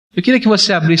Eu queria que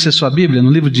você abrisse a sua Bíblia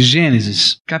no livro de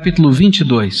Gênesis, capítulo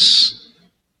 22.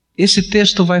 Esse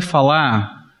texto vai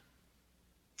falar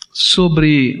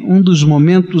sobre um dos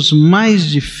momentos mais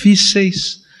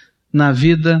difíceis na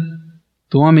vida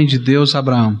do homem de Deus,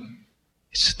 Abraão.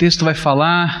 Esse texto vai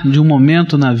falar de um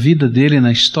momento na vida dele,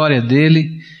 na história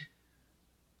dele,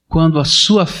 quando a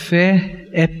sua fé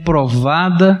é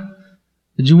provada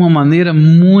de uma maneira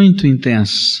muito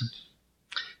intensa.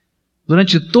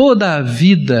 Durante toda a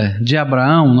vida de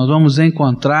Abraão, nós vamos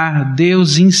encontrar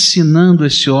Deus ensinando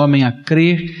esse homem a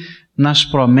crer nas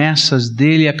promessas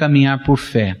dele e a caminhar por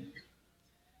fé.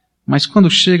 Mas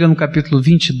quando chega no capítulo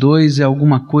 22 é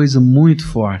alguma coisa muito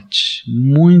forte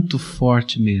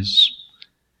mesmo.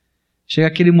 Chega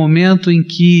aquele momento em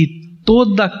que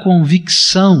toda a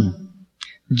convicção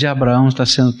de Abraão está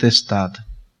sendo testada.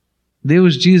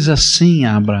 Deus diz assim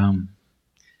a Abraão,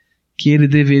 que ele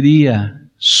deveria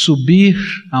subir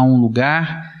a um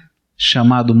lugar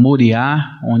chamado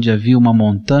Moriá, onde havia uma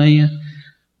montanha,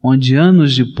 onde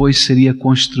anos depois seria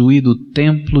construído o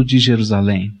templo de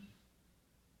Jerusalém.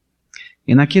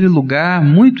 E naquele lugar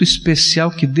muito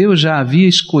especial que Deus já havia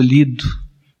escolhido,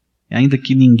 ainda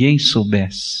que ninguém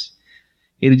soubesse,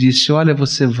 ele disse: olha,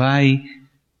 você vai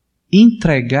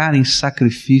entregar em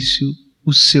sacrifício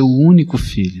o seu único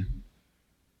filho,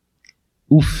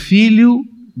 o filho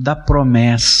da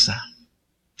promessa,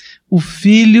 o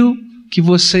filho que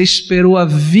você esperou a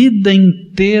vida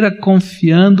inteira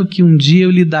confiando que um dia eu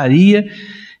lhe daria,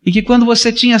 e que quando você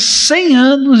tinha 100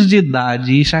 anos de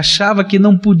idade e achava que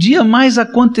não podia mais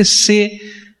acontecer,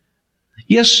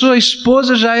 e a sua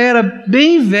esposa já era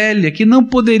bem velha, que não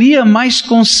poderia mais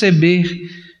conceber,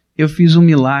 eu fiz um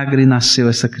milagre e nasceu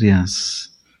essa criança.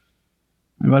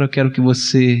 Agora eu quero que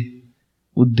você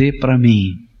o dê para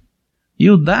mim. E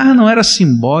o dar não era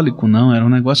simbólico, não, era um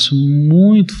negócio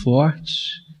muito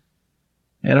forte.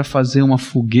 Era fazer uma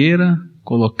fogueira,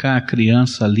 colocar a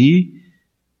criança ali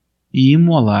e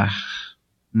imolar,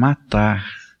 matar,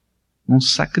 um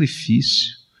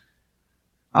sacrifício.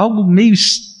 Algo meio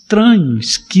estranho,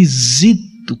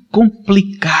 esquisito,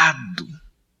 complicado.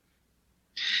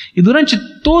 E durante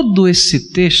todo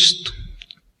esse texto,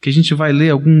 que a gente vai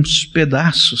ler alguns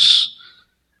pedaços,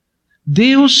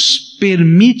 Deus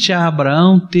permite a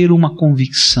Abraão ter uma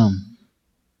convicção.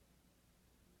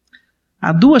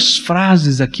 Há duas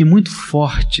frases aqui muito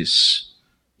fortes.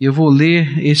 Eu vou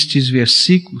ler estes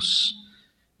versículos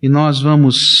e nós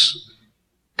vamos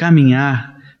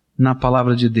caminhar na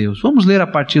palavra de Deus. Vamos ler a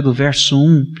partir do verso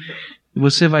 1 e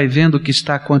você vai vendo o que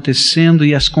está acontecendo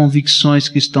e as convicções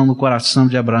que estão no coração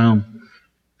de Abraão.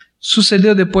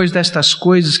 Sucedeu depois destas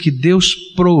coisas que Deus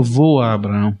provou a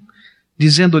Abraão,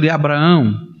 dizendo-lhe: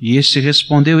 Abraão, e este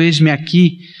respondeu: eis-me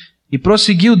aqui. E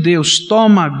prosseguiu Deus: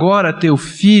 toma agora teu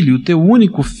filho, teu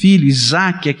único filho,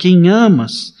 Isaque, a quem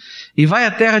amas, e vai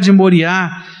à terra de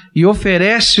Moriá, e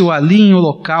oferece-o ali em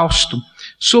holocausto,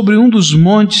 sobre um dos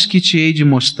montes que te hei de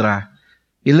mostrar.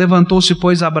 E levantou-se,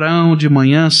 pois, Abraão de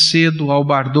manhã cedo,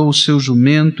 albardou o seu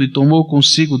jumento, e tomou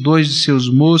consigo 2 de seus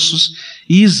moços,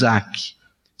 e Isaque,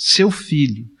 seu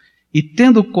filho, e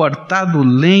tendo cortado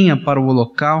lenha para o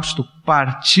holocausto,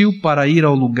 partiu para ir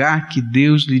ao lugar que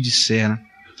Deus lhe dissera.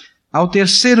 Ao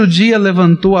terceiro dia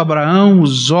levantou Abraão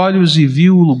os olhos e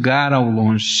viu o lugar ao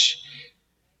longe.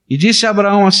 E disse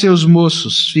Abraão a seus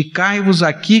moços: ficai-vos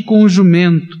aqui com o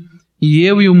jumento, e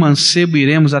eu e o mancebo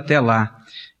iremos até lá,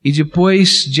 e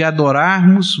depois de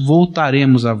adorarmos,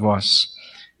 voltaremos a vós.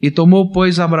 E tomou,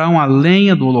 pois, Abraão a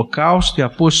lenha do holocausto e a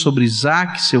pôs sobre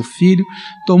Isaque, seu filho,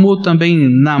 tomou também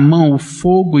na mão o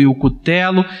fogo e o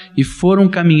cutelo, e foram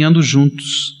caminhando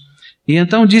juntos. E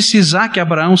então disse Isaque a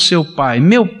Abraão, seu pai: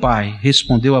 meu pai.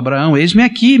 Respondeu Abraão: eis-me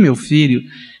aqui, meu filho.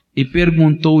 E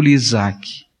perguntou-lhe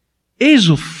Isaque: eis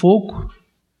o fogo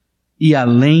e a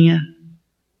lenha,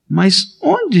 mas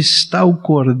onde está o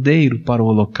cordeiro para o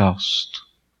holocausto?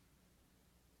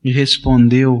 E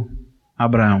respondeu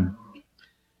Abraão: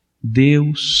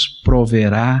 Deus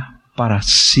proverá para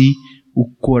si o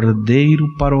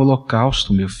cordeiro para o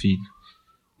holocausto, meu filho.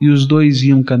 E os dois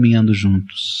iam caminhando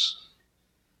juntos.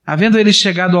 Havendo ele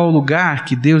chegado ao lugar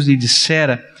que Deus lhe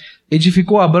dissera,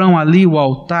 edificou Abraão ali o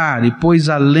altar, e pôs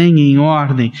a lenha em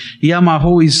ordem, e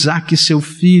amarrou Isaque seu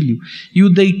filho, e o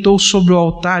deitou sobre o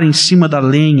altar em cima da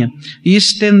lenha, e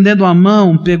estendendo a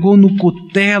mão, pegou no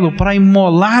cutelo para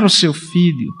imolar o seu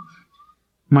filho.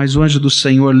 Mas o anjo do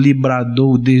Senhor lhe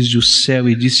bradou desde o céu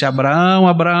e disse: Abraão,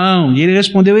 Abraão. E ele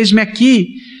respondeu: eis-me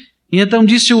aqui. E então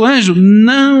disse o anjo: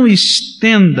 não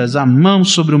estendas a mão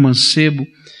sobre o mancebo,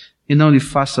 e não lhe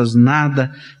faças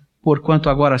nada, porquanto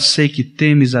agora sei que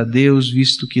temes a Deus,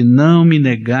 visto que não me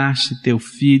negaste teu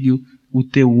filho, o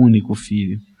teu único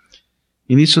filho.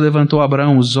 E nisso levantou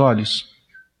Abraão os olhos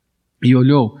e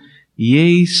olhou, e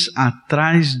eis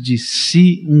atrás de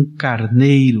si um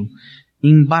carneiro,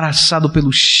 embaraçado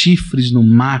pelos chifres no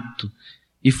mato.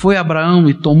 E foi Abraão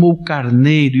e tomou o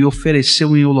carneiro e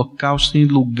ofereceu em holocausto em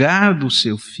lugar do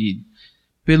seu filho.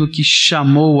 Pelo que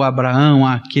chamou Abraão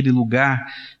àquele lugar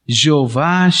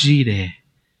Jeová Jiré,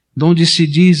 donde se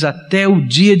diz até o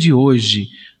dia de hoje,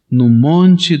 no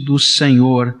monte do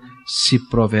Senhor se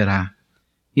proverá.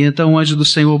 E então o anjo do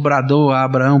Senhor bradou a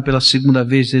Abraão pela segunda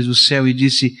vez desde o céu e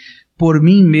disse: por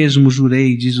mim mesmo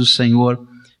jurei, diz o Senhor,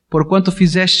 porquanto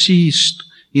fizeste isto,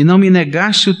 e não me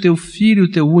negaste o teu filho, o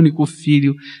teu único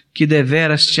filho, que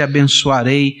deveras te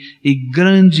abençoarei, e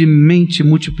grandemente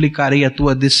multiplicarei a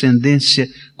tua descendência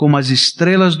como as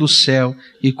estrelas do céu,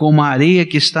 e como a areia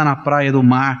que está na praia do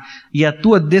mar, e a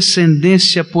tua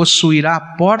descendência possuirá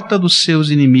a porta dos seus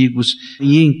inimigos,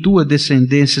 e em tua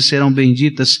descendência serão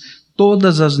benditas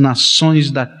todas as nações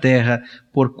da terra,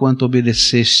 porquanto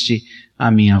obedeceste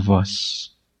à minha voz.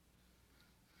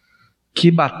 Que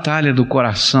batalha do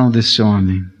coração desse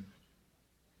homem.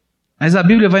 Mas a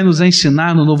Bíblia vai nos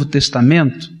ensinar no Novo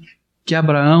Testamento que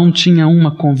Abraão tinha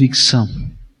uma convicção,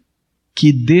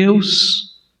 que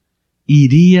Deus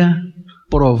iria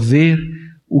prover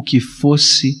o que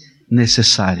fosse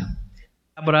necessário.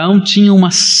 Abraão tinha uma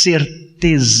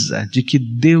certeza de que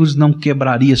Deus não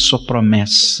quebraria sua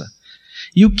promessa.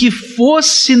 E o que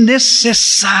fosse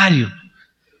necessário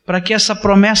para que essa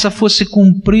promessa fosse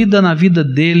cumprida na vida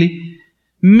dele,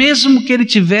 mesmo que ele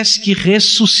tivesse que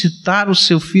ressuscitar o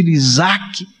seu filho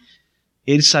Isaque,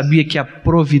 ele sabia que a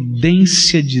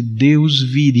providência de Deus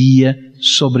viria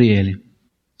sobre ele.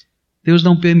 Deus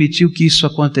não permitiu que isso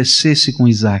acontecesse com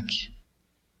Isaque,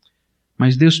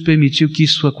 mas Deus permitiu que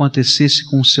isso acontecesse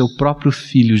com o seu próprio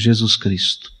filho, Jesus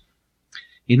Cristo.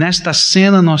 E nesta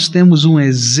cena nós temos um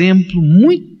exemplo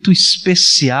muito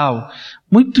especial,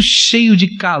 muito cheio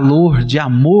de calor, de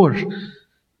amor,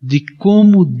 de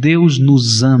como Deus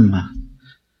nos ama.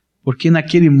 Porque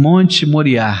naquele monte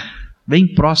Moriá, bem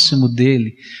próximo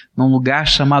dele, num lugar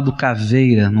chamado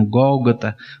Caveira, no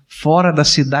Gólgota, fora da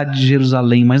cidade de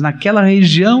Jerusalém, mas naquela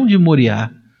região de Moriá,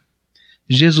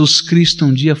 Jesus Cristo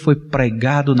um dia foi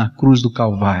pregado na cruz do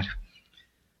Calvário.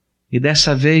 E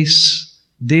dessa vez,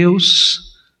 Deus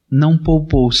não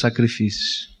poupou o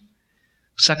sacrifício.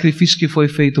 O sacrifício que foi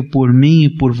feito por mim e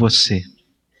por você.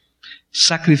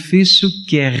 Sacrifício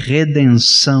que é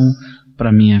redenção para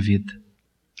a minha vida.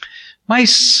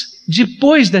 Mas,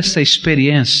 depois dessa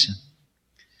experiência,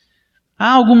 há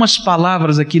algumas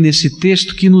palavras aqui nesse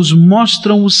texto que nos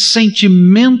mostram o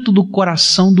sentimento do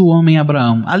coração do homem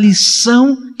Abraão, a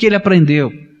lição que ele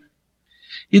aprendeu.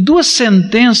 E duas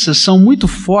sentenças são muito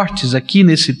fortes aqui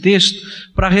nesse texto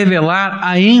para revelar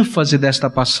a ênfase desta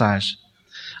passagem.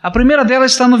 A primeira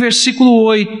delas está no versículo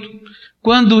 8,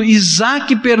 quando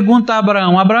Isaque pergunta a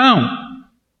Abraão: Abraão,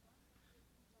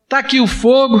 está aqui o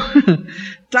fogo,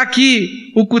 está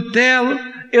aqui o cutelo,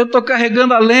 eu estou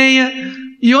carregando a lenha,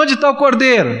 e onde está o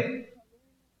cordeiro?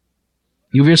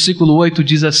 E o versículo 8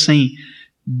 diz assim: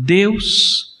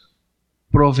 Deus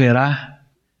proverá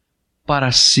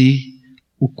para si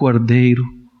o cordeiro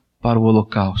para o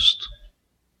holocausto.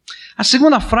 A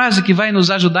segunda frase que vai nos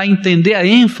ajudar a entender a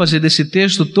ênfase desse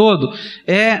texto todo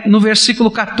é no versículo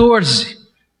 14.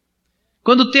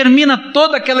 Quando termina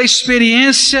toda aquela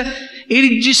experiência,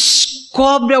 ele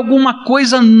descobre alguma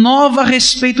coisa nova a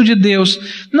respeito de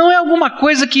Deus. Não é alguma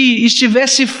coisa que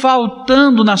estivesse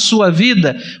faltando na sua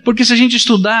vida, porque se a gente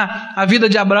estudar a vida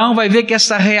de Abraão, vai ver que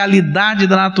essa realidade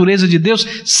da natureza de Deus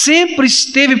sempre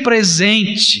esteve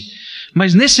presente.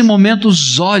 Mas nesse momento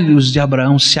os olhos de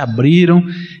Abraão se abriram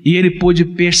e ele pôde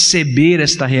perceber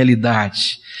esta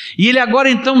realidade. E ele agora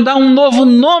então dá um novo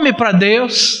nome para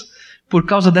Deus, por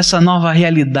causa dessa nova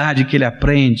realidade que ele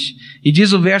aprende. E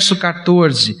diz o verso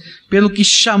 14, pelo que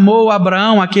chamou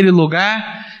Abraão aquele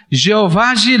lugar,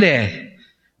 Jeová Jiré,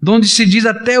 donde se diz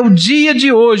até o dia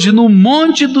de hoje, no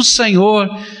monte do Senhor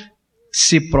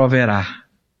se proverá.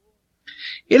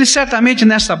 Ele certamente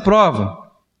nessa prova,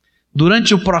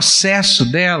 durante o processo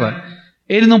dela,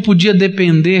 ele não podia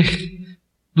depender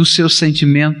dos seus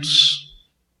sentimentos,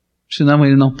 senão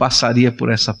ele não passaria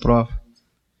por essa prova.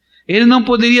 Ele não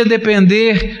poderia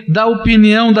depender da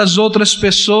opinião das outras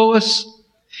pessoas.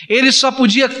 Ele só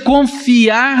podia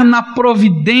confiar na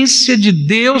providência de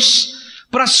Deus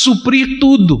para suprir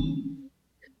tudo.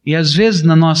 E às vezes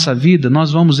na nossa vida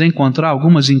nós vamos encontrar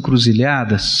algumas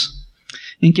encruzilhadas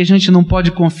em que a gente não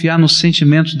pode confiar nos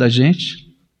sentimentos da gente,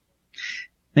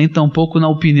 nem tampouco na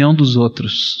opinião dos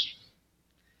outros.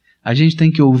 A gente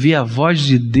tem que ouvir a voz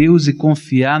de Deus e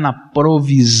confiar na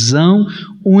provisão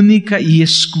única e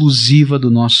exclusiva do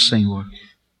nosso Senhor.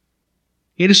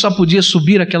 Ele só podia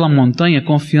subir aquela montanha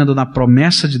confiando na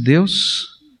promessa de Deus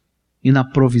e na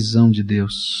provisão de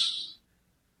Deus.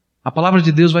 A palavra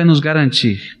de Deus vai nos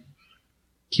garantir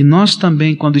que nós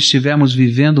também, quando estivermos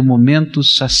vivendo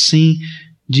momentos assim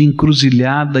de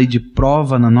encruzilhada e de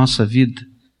prova na nossa vida,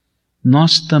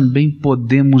 nós também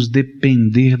podemos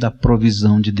depender da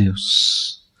provisão de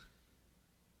Deus.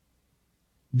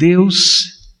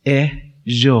 Deus é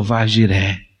Jeová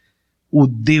Jiré, o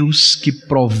Deus que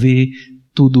provê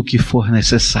tudo o que for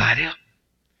necessário.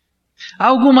 Há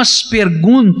algumas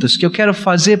perguntas que eu quero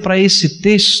fazer para esse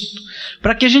texto,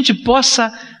 para que a gente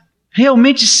possa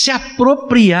realmente se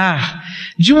apropriar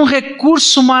de um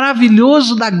recurso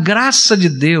maravilhoso da graça de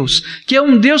Deus, que é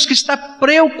um Deus que está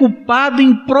preocupado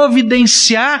em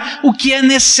providenciar o que é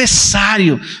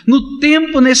necessário, no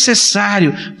tempo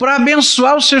necessário, para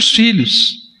abençoar os seus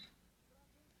filhos.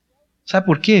 Sabe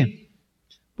por quê?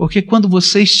 Porque quando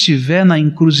você estiver na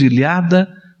encruzilhada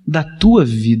da tua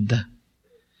vida,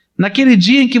 naquele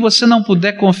dia em que você não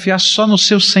puder confiar só no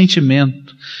seu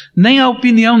sentimento, nem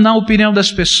na opinião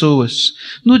das pessoas,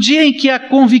 no dia em que a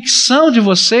convicção de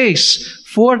vocês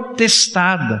for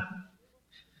testada,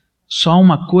 só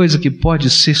uma coisa que pode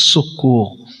ser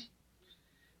socorro,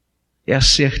 é a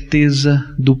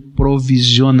certeza do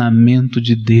provisionamento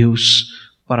de Deus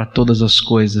para todas as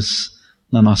coisas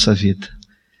na nossa vida.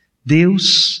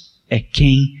 Deus é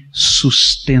quem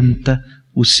sustenta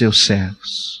os seus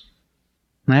servos.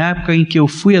 Na época em que eu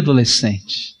fui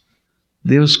adolescente,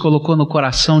 Deus colocou no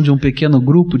coração de um pequeno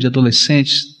grupo de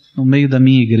adolescentes no meio da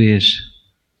minha igreja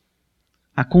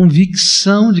a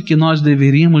convicção de que nós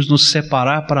deveríamos nos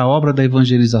separar para a obra da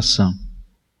evangelização.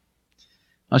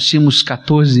 Nós tínhamos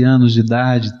 14 anos de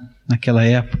idade naquela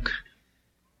época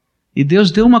e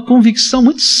Deus deu uma convicção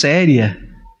muito séria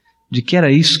de que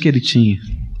era isso que Ele tinha.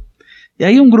 E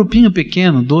aí um grupinho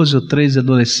pequeno, 12 ou 13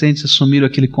 adolescentes, assumiram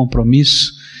aquele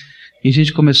compromisso e a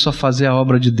gente começou a fazer a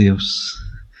obra de Deus.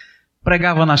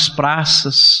 Pregava nas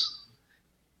praças.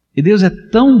 E Deus é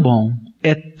tão bom,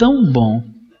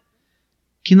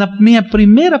 que na minha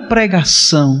primeira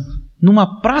pregação,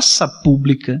 numa praça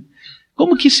pública,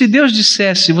 como que se Deus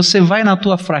dissesse, você vai na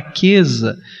tua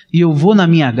fraqueza e eu vou na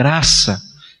minha graça,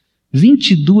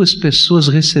 22 pessoas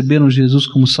receberam Jesus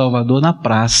como Salvador na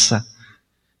praça.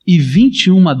 E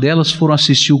 21 delas foram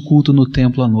assistir o culto no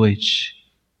templo à noite.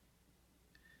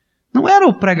 Não era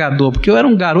o pregador, porque eu era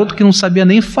um garoto que não sabia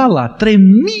nem falar.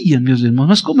 Tremia, meus irmãos,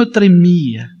 mas como eu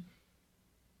tremia.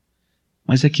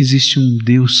 Mas é que existe um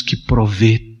Deus que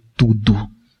provê tudo.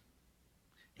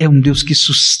 É um Deus que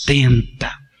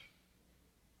sustenta.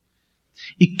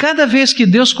 E cada vez que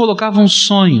Deus colocava um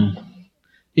sonho,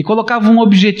 e colocava um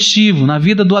objetivo na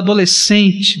vida do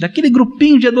adolescente, daquele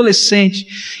grupinho de adolescente,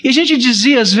 e a gente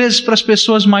dizia às vezes para as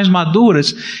pessoas mais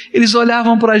maduras, eles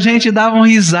olhavam para a gente e davam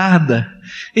risada,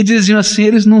 e diziam assim,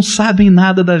 eles não sabem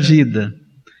nada da vida.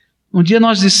 Um dia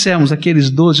nós dissemos, aqueles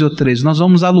 12 ou 13, nós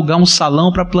vamos alugar um salão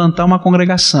para plantar uma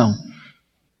congregação.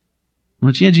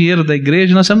 Não tinha dinheiro da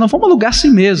igreja, nós dissemos, não, vamos alugar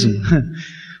assim mesmo.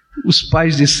 Os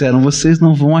pais disseram, vocês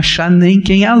não vão achar nem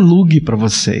quem alugue para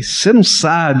vocês. Você não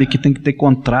sabe que tem que ter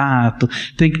contrato,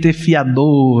 tem que ter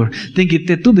fiador, tem que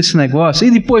ter tudo esse negócio.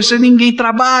 E depois, se ninguém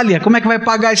trabalha, como é que vai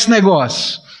pagar esse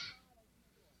negócio?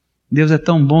 Deus é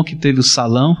tão bom que teve o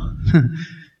salão,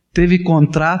 teve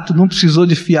contrato, não precisou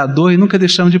de fiador e nunca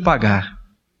deixamos de pagar.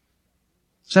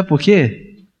 Sabe por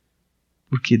quê?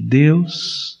 Porque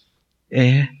Deus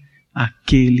é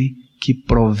aquele que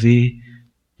provê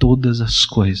todas as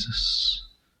coisas.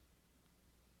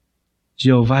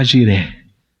 Jeová Jiré,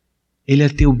 Ele é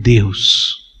teu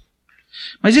Deus.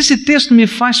 Mas esse texto me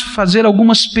faz fazer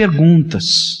algumas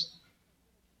perguntas.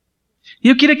 E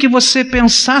eu queria que você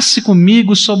pensasse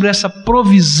comigo sobre essa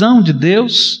provisão de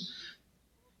Deus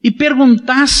e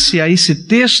perguntasse a esse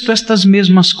texto estas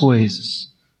mesmas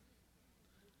coisas.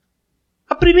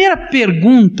 A primeira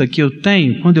pergunta que eu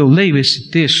tenho quando eu leio esse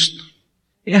texto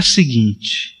é a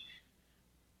seguinte: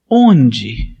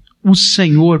 onde o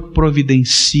Senhor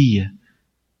providencia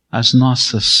as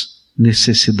nossas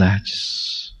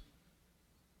necessidades?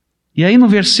 E aí no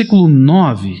versículo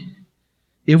 9,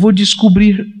 eu vou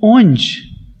descobrir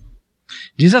onde.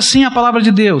 Diz assim a palavra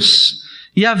de Deus: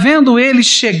 e havendo eles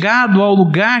chegado ao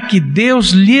lugar que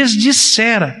Deus lhes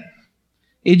dissera,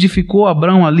 edificou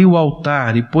Abrão ali o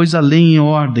altar, e pôs a lenha em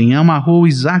ordem, amarrou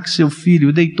Isaque seu filho,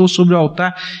 e deitou sobre o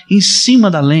altar em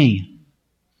cima da lenha.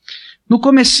 No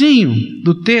comecinho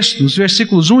do texto, nos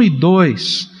versículos 1 e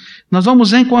 2, nós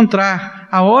vamos encontrar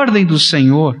a ordem do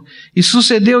Senhor. E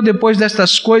sucedeu depois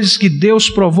destas coisas que Deus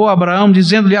provou a Abraão,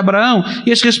 dizendo-lhe: Abraão, e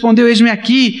este respondeu: eis-me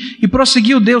aqui. E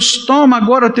prosseguiu Deus: toma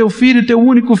agora teu filho, teu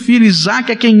único filho,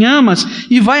 Isaque, a quem amas,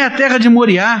 e vai à terra de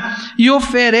Moriá, e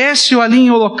oferece-o ali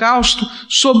em holocausto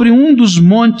sobre um dos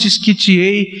montes que te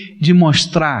hei de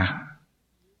mostrar.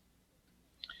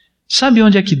 Sabe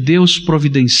onde é que Deus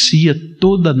providencia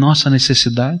toda a nossa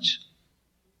necessidade?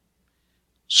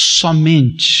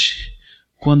 Somente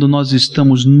quando nós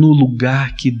estamos no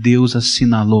lugar que Deus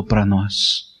assinalou para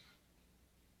nós.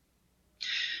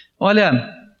 Olha,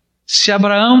 se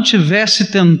Abraão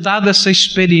tivesse tentado essa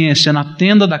experiência na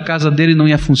tenda da casa dele, não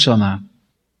ia funcionar.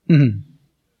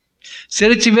 Se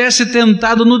ele tivesse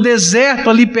tentado no deserto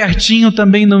ali pertinho,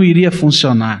 também não iria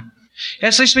funcionar.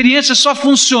 Essa experiência só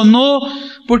funcionou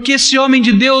porque esse homem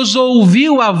de Deus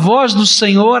ouviu a voz do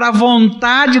Senhor, a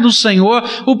vontade do Senhor,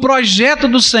 o projeto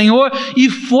do Senhor, e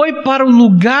foi para o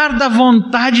lugar da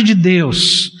vontade de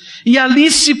Deus. E ali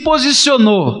se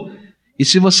posicionou. E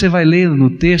se você vai ler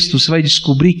no texto, você vai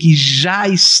descobrir que já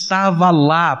estava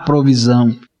lá a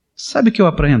provisão. Sabe o que eu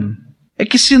aprendo? É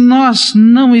que se nós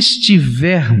não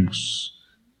estivermos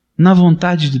na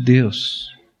vontade de Deus,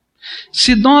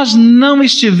 se nós não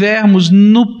estivermos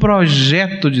no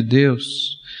projeto de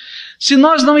Deus, se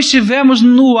nós não estivermos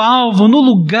no alvo, no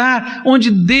lugar onde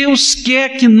Deus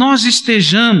quer que nós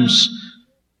estejamos,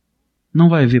 não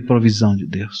vai haver provisão de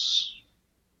Deus.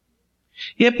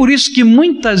 E é por isso que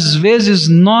muitas vezes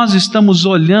nós estamos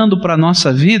olhando para a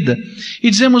nossa vida e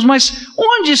dizemos: mas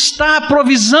onde está a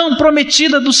provisão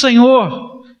prometida do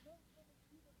Senhor?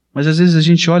 Mas às vezes a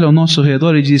gente olha ao nosso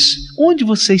redor e diz: onde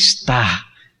você está?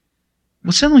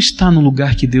 Você não está no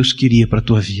lugar que Deus queria para a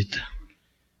tua vida.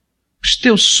 Os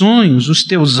teus sonhos, os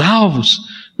teus alvos,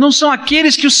 não são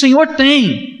aqueles que o Senhor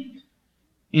tem.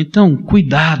 Então,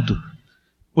 cuidado,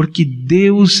 porque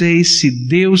Deus é esse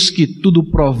Deus que tudo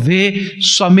provê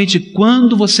somente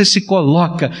quando você se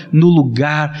coloca no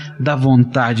lugar da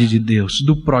vontade de Deus,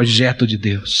 do projeto de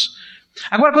Deus.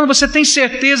 Agora, quando você tem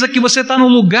certeza que você está no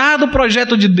lugar do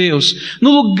projeto de Deus, no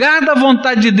lugar da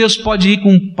vontade de Deus, pode ir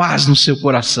com paz no seu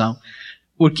coração.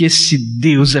 Porque esse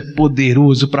Deus é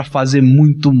poderoso para fazer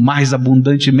muito mais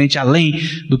abundantemente além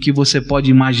do que você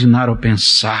pode imaginar ou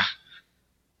pensar.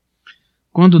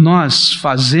 Quando nós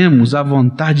fazemos a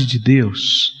vontade de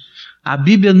Deus, a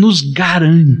Bíblia nos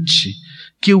garante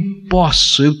que eu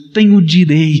tenho o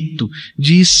direito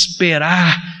de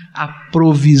esperar a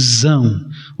provisão,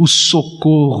 o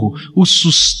socorro, o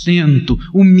sustento,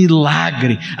 o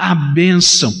milagre, a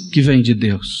bênção que vem de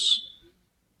Deus.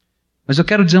 Mas eu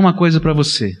quero dizer uma coisa para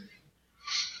você.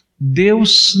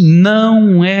 Deus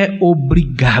não é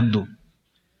obrigado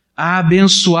a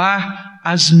abençoar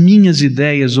as minhas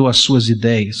ideias ou as suas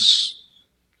ideias,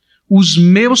 os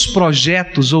meus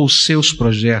projetos ou os seus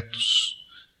projetos.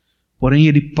 Porém,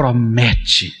 Ele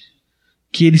promete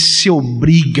que Ele se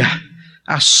obriga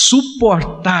a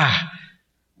suportar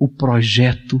o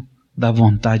projeto da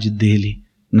vontade dEle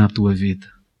na tua vida.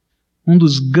 Um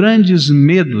dos grandes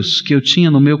medos que eu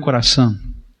tinha no meu coração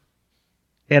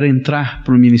era entrar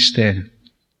para o ministério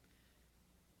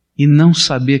e não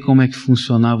saber como é que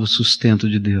funcionava o sustento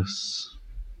de Deus.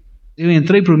 Eu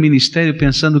entrei para o ministério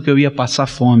pensando que eu ia passar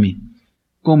fome,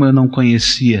 como eu não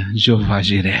conhecia Jeová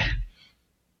Jiré.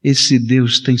 Esse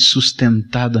Deus tem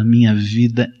sustentado a minha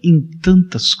vida em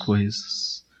tantas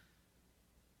coisas.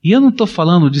 E eu não estou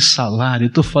falando de salário, eu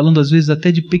estou falando às vezes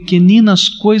até de pequeninas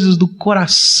coisas do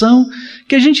coração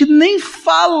que a gente nem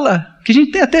fala, que a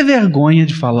gente tem até vergonha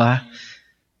de falar.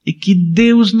 E que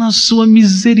Deus, na sua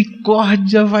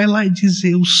misericórdia, vai lá e diz: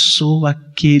 eu sou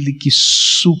aquele que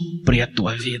supre a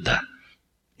tua vida.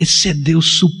 Esse é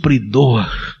Deus supridor,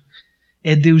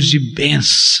 é Deus de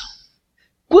bênção.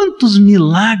 Quantos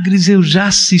milagres eu já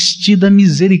assisti da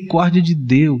misericórdia de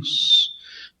Deus.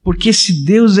 Porque esse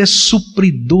Deus é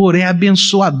supridor, é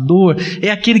abençoador, é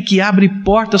aquele que abre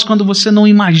portas quando você não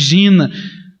imagina.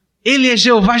 Ele é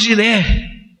Jeová Jiré,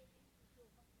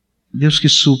 Deus que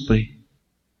supre,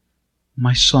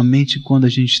 mas somente quando a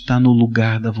gente está no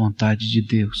lugar da vontade de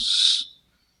Deus.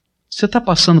 Você está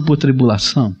passando por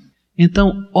tribulação?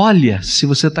 Então olha se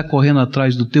você está correndo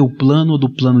atrás do teu plano ou do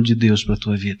plano de Deus para a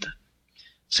tua vida.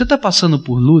 Você está passando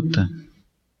por luta?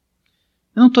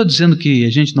 Eu não estou dizendo que a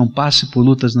gente não passe por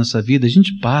lutas nessa vida, a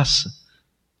gente passa.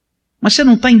 Mas você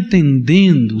não está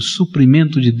entendendo o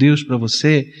suprimento de Deus para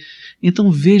você? Então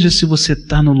veja se você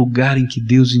está no lugar em que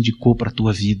Deus indicou para a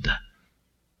tua vida.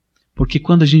 Porque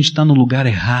quando a gente está no lugar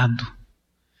errado,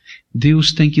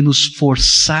 Deus tem que nos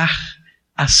forçar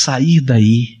a sair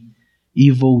daí e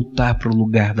voltar para o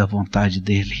lugar da vontade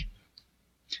dEle.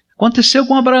 Aconteceu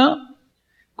com Abraão.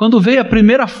 Quando veio a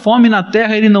primeira fome na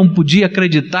terra, ele não podia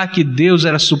acreditar que Deus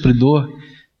era supridor.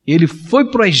 Ele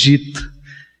foi para o Egito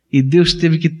e Deus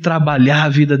teve que trabalhar a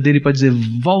vida dele para dizer: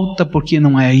 volta, porque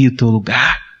não é aí o teu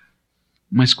lugar.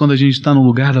 Mas quando a gente está no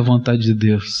lugar da vontade de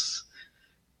Deus,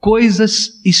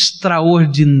 coisas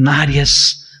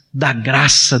extraordinárias da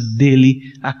graça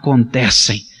dele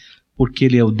acontecem, porque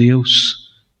ele é o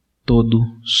Deus todo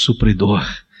supridor,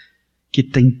 que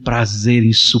tem prazer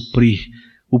em suprir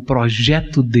o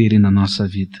projeto dele na nossa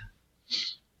vida.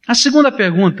 A segunda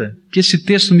pergunta que esse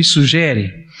texto me sugere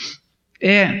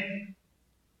é: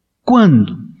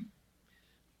 quando?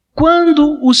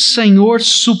 Quando o Senhor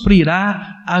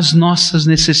suprirá as nossas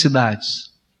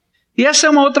necessidades? E essa é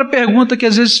uma outra pergunta que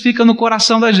às vezes fica no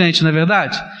coração da gente, não é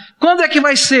verdade? Quando é que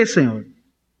vai ser, Senhor?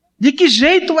 De que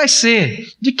jeito vai ser?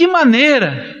 De que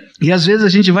maneira? E às vezes a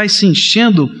gente vai se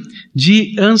enchendo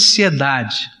de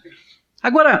ansiedade.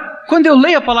 Agora, quando eu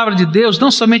leio a palavra de Deus, não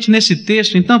somente nesse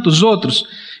texto, em tantos outros,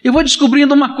 eu vou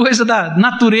descobrindo uma coisa da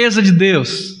natureza de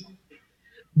Deus.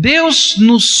 Deus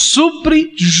nos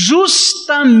supre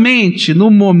justamente no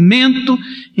momento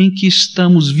em que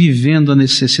estamos vivendo a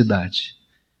necessidade.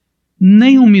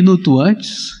 Nem um minuto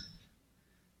antes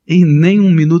e nem um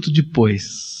minuto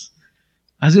depois.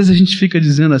 Às vezes a gente fica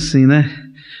dizendo assim,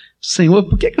 né? Senhor,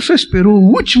 por que o Senhor esperou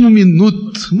o último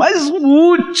minuto? Mas o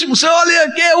último, Senhor,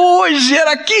 olha que é hoje,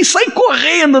 era aqui, sai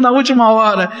correndo na última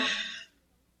hora.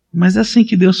 Mas é assim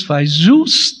que Deus faz,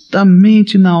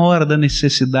 justamente na hora da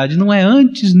necessidade, não é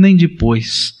antes nem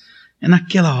depois, é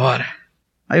naquela hora.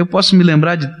 Aí eu posso me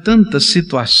lembrar de tantas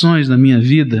situações na minha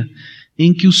vida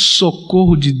em que o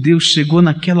socorro de Deus chegou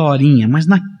naquela horinha, mas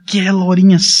naquela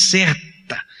horinha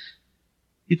certa.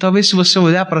 E talvez se você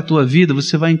olhar para a tua vida,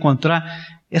 você vai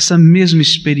encontrar essa mesma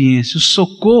experiência, o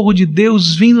socorro de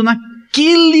Deus vindo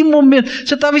naquele momento.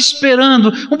 Você estava esperando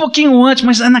um pouquinho antes,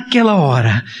 mas é naquela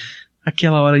hora.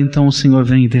 Aquela hora então o Senhor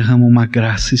vem e derrama uma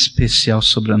graça especial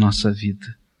sobre a nossa vida.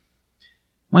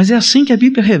 Mas é assim que a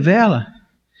Bíblia revela.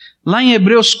 Lá em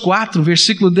Hebreus 4,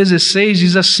 versículo 16,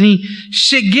 diz assim: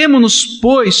 cheguemo-nos,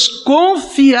 pois,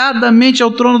 confiadamente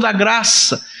ao trono da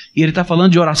graça. E ele está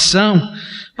falando de oração,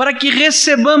 para que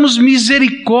recebamos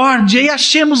misericórdia e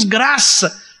achemos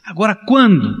graça. Agora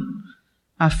quando?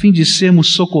 A fim de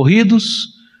sermos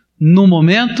socorridos no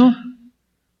momento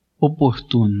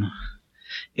oportuno.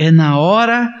 É na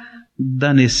hora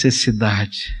da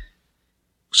necessidade.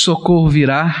 O socorro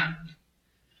virá,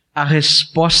 a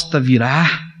resposta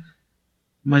virá,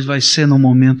 mas vai ser no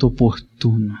momento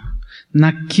oportuno,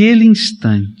 naquele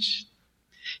instante.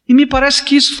 E me parece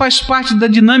que isso faz parte da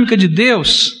dinâmica de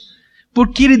Deus,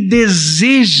 porque Ele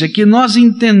deseja que nós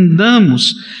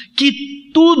entendamos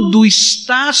que tudo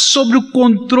está sob o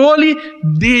controle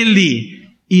dEle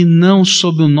e não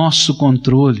sob o nosso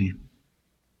controle.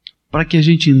 Para que a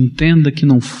gente entenda que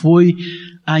não foi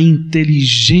a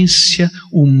inteligência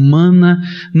humana,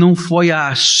 não foi a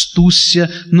astúcia,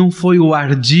 não foi o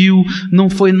ardil, não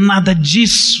foi nada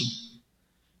disso,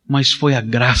 mas foi a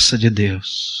graça de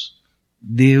Deus.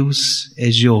 Deus é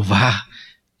Jeová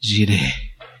Jireh,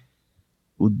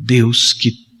 o Deus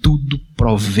que tudo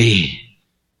provê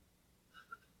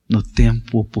no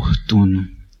tempo oportuno.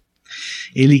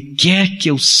 Ele quer que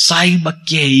eu saiba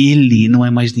que é Ele, não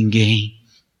é mais ninguém.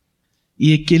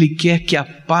 E é que Ele quer que a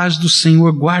paz do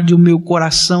Senhor guarde o meu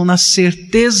coração na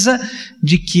certeza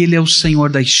de que Ele é o Senhor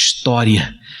da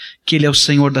história, que Ele é o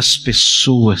Senhor das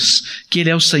pessoas, que Ele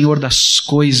é o Senhor das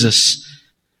coisas.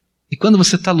 E quando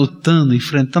você está lutando,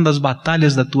 enfrentando as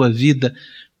batalhas da tua vida,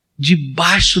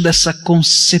 debaixo dessa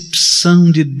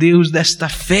concepção de Deus, desta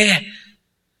fé,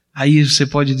 aí você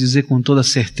pode dizer com toda a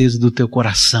certeza do teu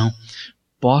coração: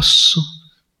 posso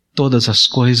todas as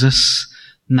coisas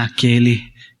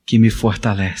naquele que me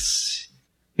fortalece.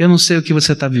 Eu não sei o que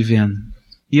você está vivendo,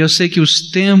 e eu sei que os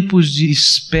tempos de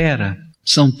espera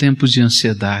são tempos de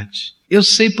ansiedade. Eu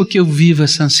sei porque eu vivo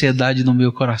essa ansiedade no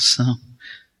meu coração.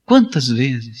 Quantas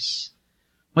vezes?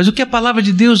 Mas o que a palavra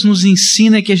de Deus nos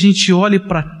ensina é que a gente olhe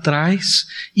para trás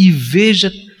e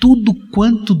veja tudo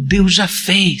quanto Deus já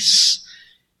fez.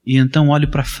 E então olhe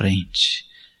para frente,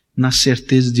 na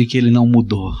certeza de que Ele não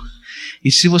mudou.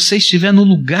 E se você estiver no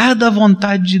lugar da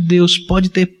vontade de Deus, pode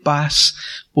ter paz,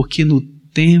 porque no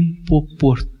tempo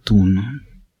oportuno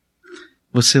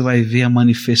você vai ver a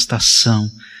manifestação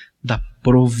da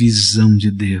provisão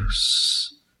de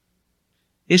Deus.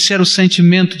 Esse era o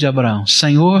sentimento de Abraão: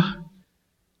 Senhor,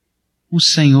 o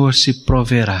Senhor se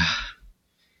proverá,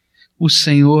 o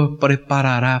Senhor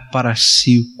preparará para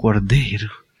si o cordeiro.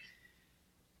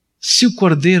 Se o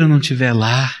cordeiro não estiver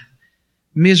lá,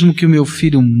 mesmo que o meu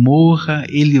filho morra,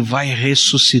 ele vai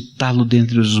ressuscitá-lo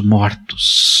dentre os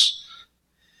mortos.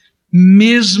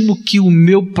 Mesmo que o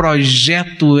meu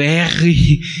projeto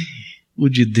erre, o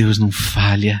de Deus não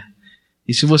falha.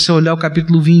 E se você olhar o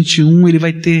capítulo 21, ele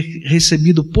vai ter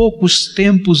recebido poucos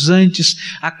tempos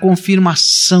antes a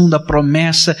confirmação da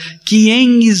promessa que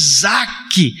em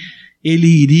Isaque ele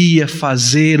iria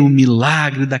fazer o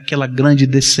milagre daquela grande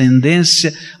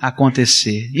descendência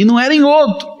acontecer. E não era em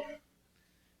outro.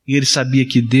 E ele sabia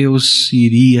que Deus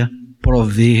iria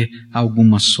prover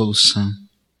alguma solução.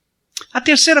 A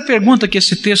terceira pergunta que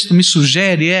esse texto me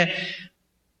sugere é: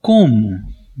 como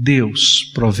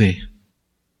Deus provê?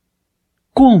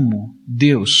 Como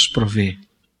Deus provê?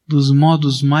 Dos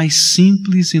modos mais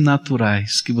simples e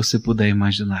naturais que você puder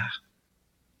imaginar.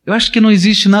 Eu acho que não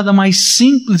existe nada mais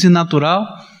simples e natural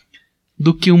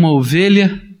do que uma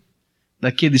ovelha,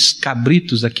 daqueles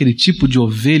cabritos, aquele tipo de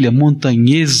ovelha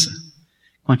montanhesa,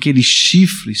 com aqueles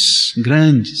chifres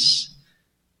grandes,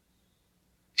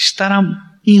 estar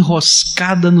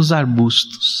enroscada nos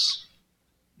arbustos.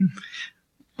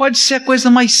 Pode ser a coisa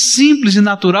mais simples e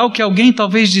natural que alguém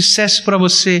talvez dissesse para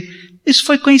você: isso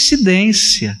foi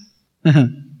coincidência.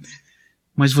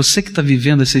 Mas você que está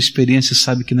vivendo essa experiência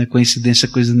sabe que não é coincidência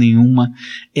coisa nenhuma,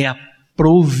 é a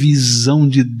provisão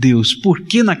de Deus. Por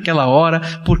que naquela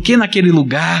hora? Por que naquele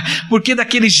lugar? Por que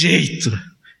daquele jeito?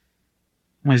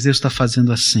 Mas Deus está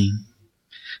fazendo assim,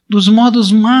 dos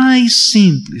modos mais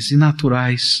simples e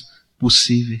naturais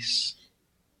possíveis.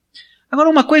 Agora,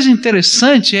 uma coisa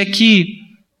interessante é que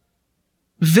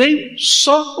veio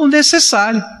só o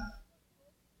necessário.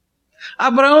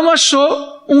 Abraão não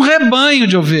achou um rebanho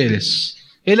de ovelhas.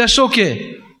 Ele achou o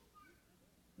quê?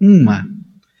 Uma.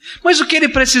 Mas o que ele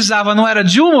precisava não era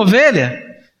de uma ovelha?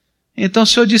 Então o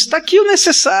Senhor disse: está aqui o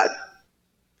necessário.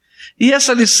 E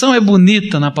essa lição é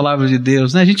bonita na palavra de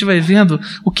Deus, né? A gente vai vendo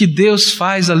o que Deus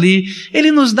faz ali.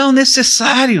 Ele nos dá o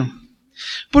necessário,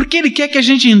 porque Ele quer que a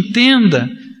gente entenda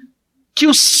que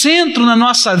o centro na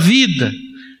nossa vida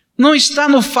não está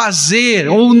no fazer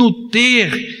ou no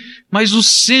ter, mas o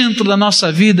centro da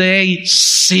nossa vida é em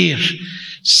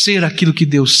ser aquilo que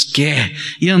Deus quer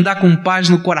e andar com paz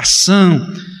no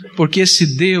coração, porque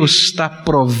esse Deus está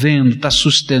provendo, está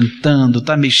sustentando,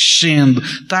 está mexendo,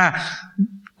 está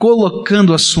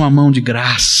colocando a sua mão de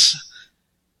graça.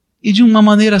 E de uma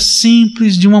maneira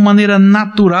simples, de uma maneira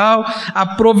natural, a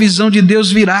provisão de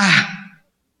Deus virá.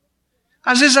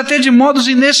 Às vezes até de modos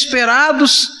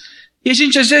inesperados, e a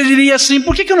gente às vezes diria assim: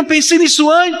 por que eu não pensei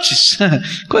nisso antes?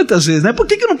 Quantas vezes, né? Por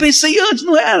que eu não pensei antes?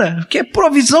 Não era, porque é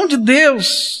provisão de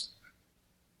Deus.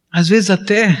 Às vezes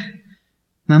até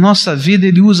na nossa vida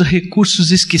Ele usa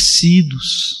recursos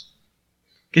esquecidos,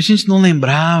 que a gente não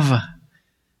lembrava,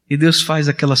 e Deus faz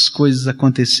aquelas coisas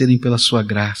acontecerem pela sua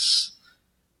graça.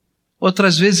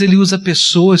 Outras vezes Ele usa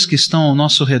pessoas que estão ao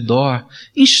nosso redor,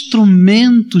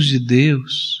 instrumentos de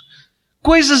Deus,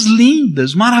 coisas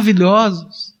lindas,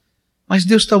 maravilhosas, mas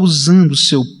Deus está usando o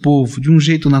seu povo de um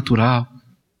jeito natural.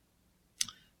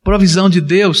 Provisão de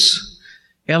Deus,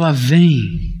 ela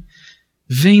vem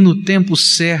no tempo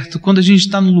certo, quando a gente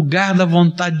está no lugar da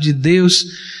vontade de Deus,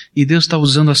 e Deus está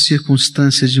usando as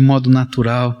circunstâncias de modo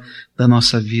natural da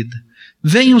nossa vida.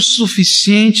 Vem o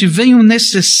suficiente, vem o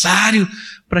necessário,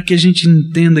 para que a gente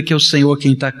entenda que é o Senhor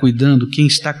quem está cuidando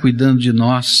de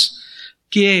nós,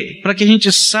 para que a gente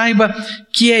saiba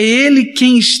que é Ele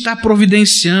quem está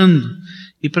providenciando,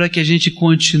 e para que a gente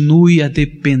continue a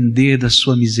depender da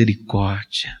sua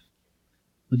misericórdia.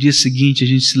 No dia seguinte a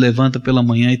gente se levanta pela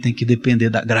manhã e tem que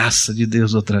depender da graça de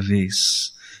Deus outra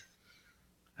vez.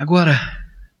 Agora,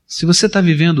 se você está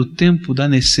vivendo o tempo da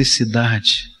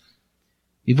necessidade,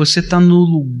 e você está no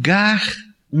lugar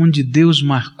onde Deus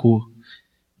marcou,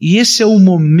 e esse é o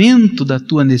momento da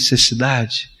tua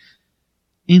necessidade,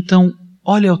 então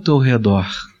olha ao teu redor.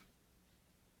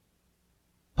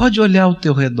 Pode olhar ao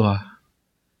teu redor,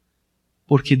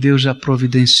 porque Deus já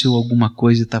providenciou alguma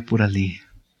coisa e está por ali.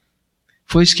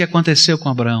 Foi isso que aconteceu com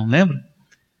Abraão, lembra?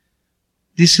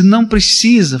 Disse: não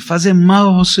precisa fazer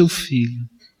mal ao seu filho.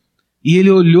 E ele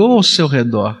olhou ao seu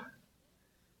redor.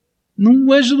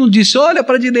 O anjo não disse: olha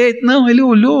para a direita. Não, ele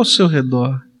olhou ao seu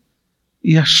redor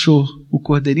e achou o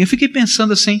cordeirinho. Eu fiquei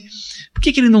pensando assim: por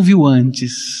que ele não viu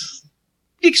antes?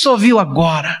 Por que só viu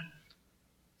agora?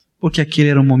 Porque aquele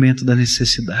era o momento da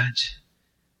necessidade.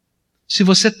 Se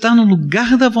você está no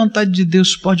lugar da vontade de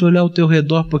Deus, pode olhar ao teu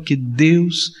redor, porque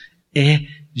Deus é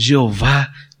Jeová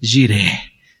Jiré,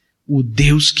 o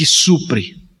Deus que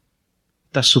supre,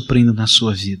 está suprindo na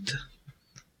sua vida.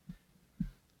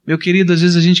 Meu querido, às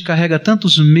vezes a gente carrega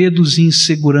tantos medos e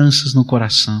inseguranças no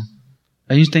coração.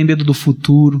 A gente tem medo do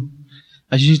futuro,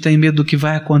 A gente tem medo do que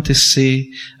vai acontecer,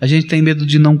 a gente tem medo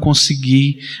de não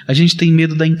conseguir, a gente tem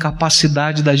medo da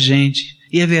incapacidade da gente.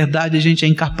 E é verdade, a gente é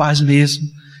incapaz mesmo.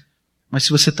 Mas se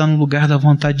você está no lugar da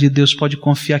vontade de Deus, pode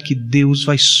confiar que Deus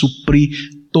vai suprir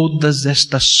todas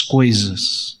estas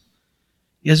coisas.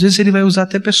 E às vezes Ele vai usar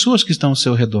até pessoas que estão ao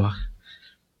seu redor.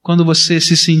 Quando você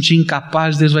se sentir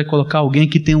incapaz, Deus vai colocar alguém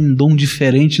que tem um dom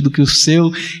diferente do que o seu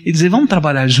e dizer, vamos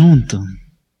trabalhar junto.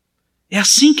 É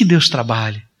assim que Deus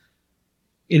trabalha.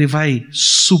 Ele vai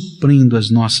suprindo as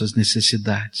nossas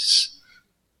necessidades.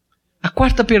 A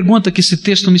quarta pergunta que esse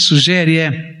texto me sugere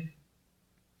é: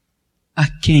 a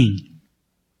quem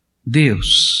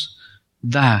Deus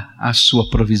dá a sua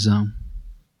provisão?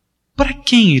 Para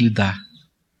quem Ele dá?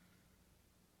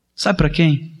 Sabe para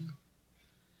quem?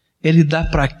 Ele dá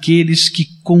para aqueles que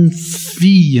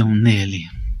confiam nele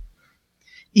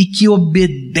e que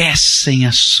obedecem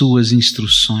às suas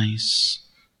instruções.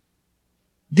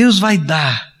 Deus vai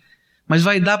dar, mas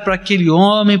vai dar para aquele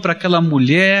homem, para aquela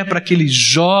mulher, para aquele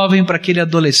jovem, para aquele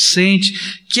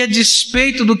adolescente, que a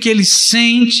despeito do que ele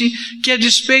sente, que a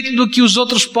despeito do que os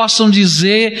outros possam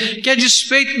dizer, que a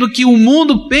despeito do que o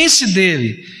mundo pense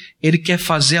dele, ele quer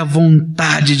fazer a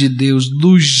vontade de Deus,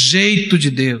 do jeito de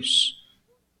Deus.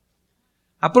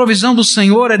 A provisão do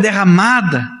Senhor é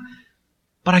derramada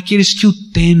para aqueles que o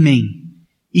temem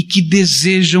e que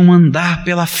desejam andar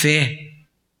pela fé.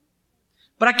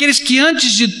 Para aqueles que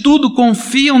antes de tudo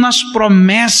confiam nas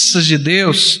promessas de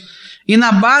Deus e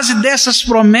na base dessas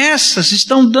promessas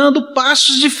estão dando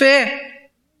passos de fé.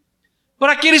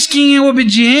 Para aqueles que em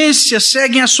obediência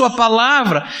seguem a sua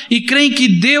palavra e creem que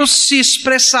Deus se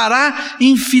expressará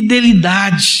em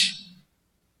fidelidade.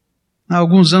 Há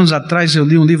alguns anos atrás eu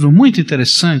li um livro muito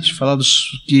interessante,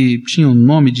 que tinha o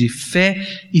nome de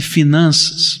Fé e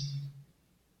Finanças.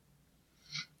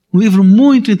 Um livro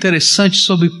muito interessante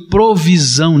sobre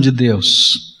provisão de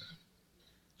Deus,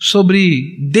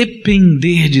 sobre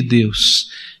depender de Deus,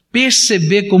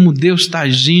 perceber como Deus está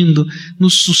agindo no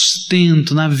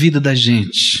sustento, na vida da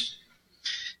gente.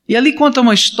 E ali conta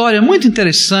uma história muito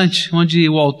interessante, onde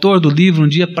o autor do livro, um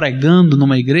dia pregando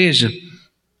numa igreja,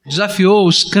 desafiou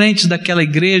os crentes daquela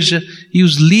igreja e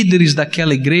os líderes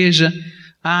daquela igreja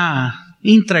a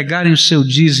entregarem o seu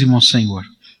dízimo ao Senhor.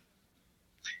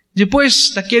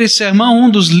 Depois daquele sermão,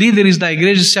 um dos líderes da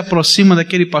igreja se aproxima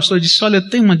daquele pastor e disse: olha, eu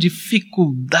tenho uma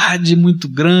dificuldade muito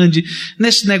grande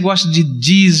nesse negócio de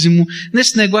dízimo,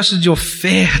 nesse negócio de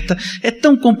oferta, é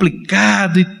tão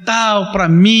complicado e tal para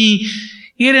mim.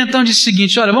 E ele então disse o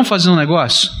seguinte: olha, vamos fazer um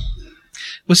negócio?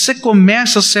 Você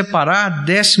começa a separar a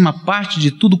 10ª parte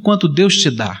de tudo quanto Deus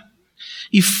te dá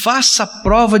e faça a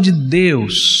prova de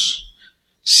Deus,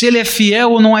 se Ele é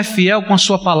fiel ou não é fiel com a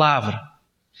sua palavra.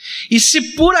 E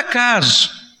se por acaso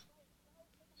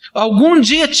algum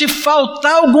dia te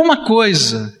faltar alguma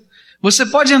coisa, você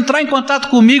pode entrar em contato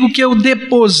comigo que eu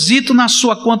deposito na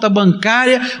sua conta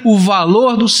bancária o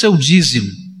valor do seu dízimo,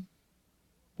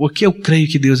 porque eu creio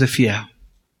que Deus é fiel.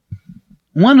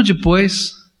 Um ano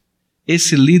depois,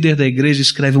 esse líder da igreja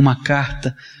escreve uma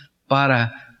carta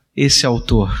para esse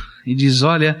autor e diz: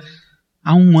 olha,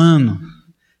 há um ano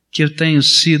que eu tenho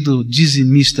sido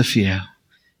dizimista fiel.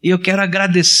 E eu quero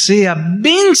agradecer a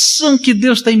bênção que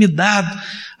Deus tem me dado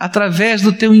através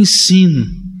do teu ensino.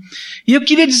 E eu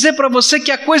queria dizer para você que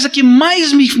a coisa que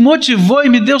mais me motivou e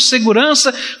me deu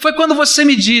segurança foi quando você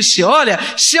me disse: olha,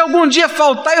 se algum dia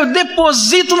faltar, eu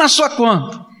deposito na sua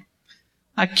conta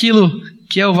aquilo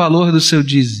que é o valor do seu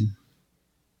dízimo.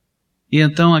 E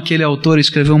então aquele autor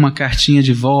escreveu uma cartinha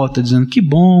de volta dizendo: que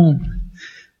bom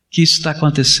que isso está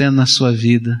acontecendo na sua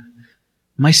vida,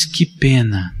 mas que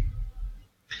pena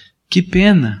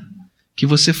que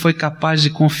você foi capaz de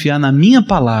confiar na minha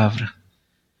palavra,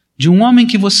 de um homem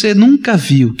que você nunca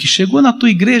viu, que chegou na tua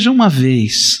igreja uma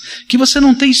vez, que você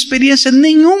não tem experiência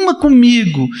nenhuma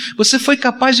comigo, você foi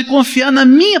capaz de confiar na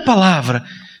minha palavra,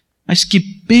 mas que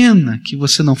pena que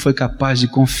você não foi capaz de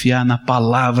confiar na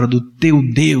palavra do teu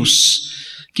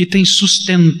Deus, que tem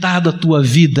sustentado a tua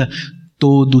vida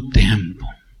todo o tempo.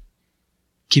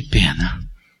 Que pena.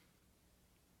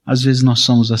 Às vezes nós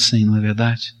somos assim, não é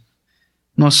verdade?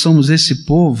 Nós somos esse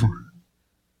povo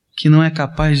que não é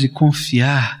capaz de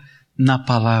confiar na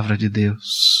palavra de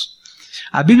Deus.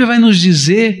 A Bíblia vai nos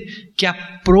dizer que a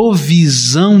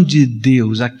provisão de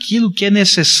Deus, aquilo que é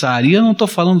necessário, e eu não estou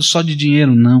falando só de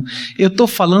dinheiro não, eu estou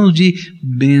falando de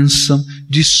bênção,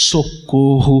 de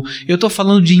socorro, eu estou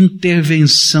falando de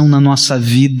intervenção na nossa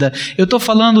vida, eu estou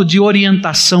falando de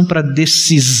orientação para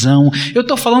decisão, eu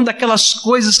estou falando daquelas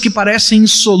coisas que parecem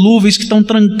insolúveis, que estão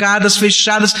trancadas,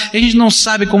 fechadas, e a gente não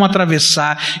sabe como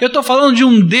atravessar. Eu estou falando de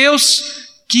um Deus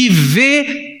que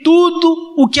vê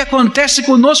tudo o que acontece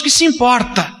conosco e se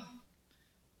importa.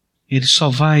 Ele só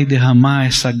vai derramar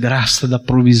essa graça da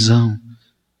provisão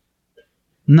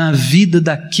na vida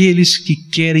daqueles que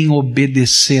querem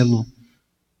obedecê-lo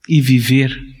e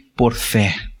viver por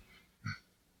fé.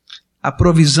 A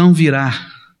provisão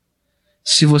virá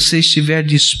se você estiver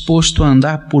disposto a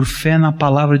andar por fé na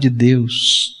palavra de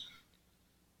Deus,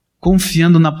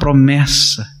 confiando na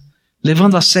promessa,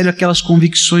 levando a sério aquelas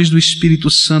convicções do Espírito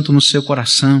Santo no seu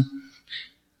coração,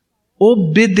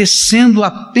 obedecendo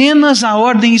apenas a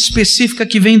ordem específica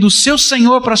que vem do seu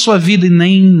Senhor para a sua vida e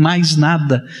nem mais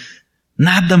nada,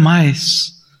 nada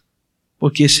mais,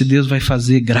 porque esse Deus vai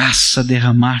fazer graça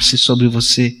derramar-se sobre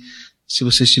você, se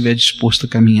você estiver disposto a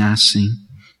caminhar assim.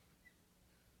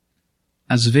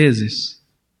 Às vezes,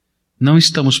 não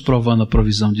estamos provando a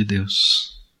provisão de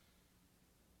Deus,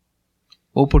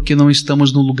 ou porque não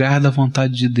estamos no lugar da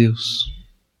vontade de Deus,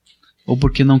 ou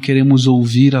porque não queremos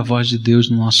ouvir a voz de Deus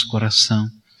no nosso coração,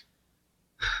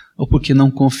 ou porque não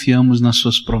confiamos nas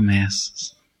suas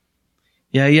promessas.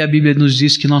 E aí a Bíblia nos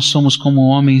diz que nós somos como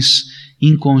homens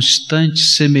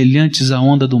inconstantes, semelhantes à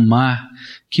onda do mar,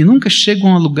 que nunca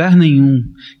chegam a lugar nenhum,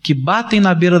 que batem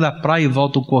na beira da praia e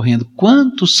voltam correndo.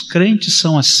 Quantos crentes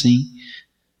são assim?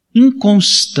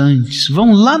 Inconstantes,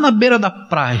 vão lá na beira da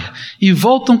praia e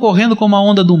voltam correndo como a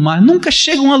onda do mar, nunca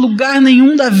chegam a lugar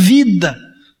nenhum da vida,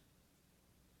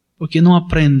 porque não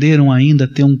aprenderam ainda a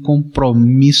ter um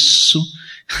compromisso,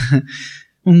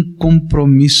 um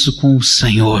compromisso com o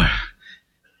Senhor,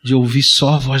 de ouvir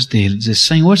só a voz dele, dizer: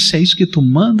 Senhor, se é isso que tu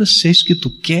mandas, se é isso que tu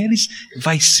queres,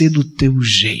 vai ser do teu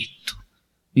jeito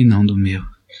e não do meu.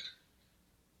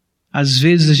 Às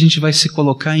vezes a gente vai se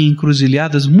colocar em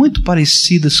encruzilhadas muito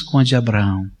parecidas com a de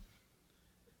Abraão.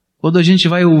 Quando a gente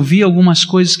vai ouvir algumas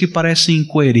coisas que parecem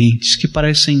incoerentes, que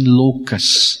parecem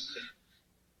loucas,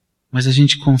 mas a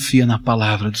gente confia na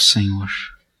palavra do Senhor.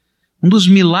 Um dos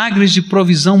milagres de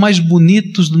provisão mais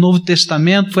bonitos do Novo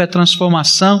Testamento foi a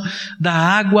transformação da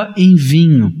água em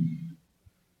vinho.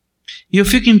 E eu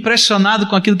fico impressionado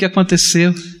com aquilo que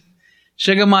aconteceu.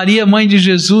 Chega Maria, mãe de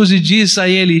Jesus, e diz a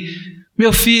ele: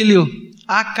 meu filho,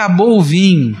 acabou o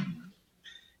vinho.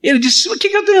 Ele disse: o que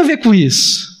eu tenho a ver com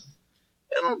isso?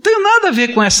 Eu não tenho nada a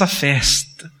ver com essa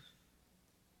festa.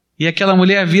 E aquela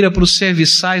mulher vira para os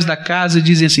serviçais da casa e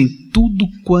diz assim: tudo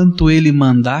quanto ele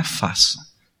mandar, façam.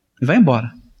 E vai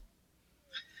embora.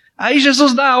 Aí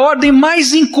Jesus dá a ordem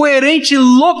mais incoerente e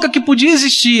louca que podia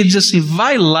existir. Ele diz assim: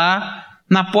 vai lá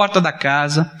na porta da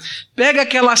casa, pega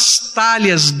aquelas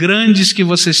talhas grandes que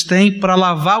vocês têm para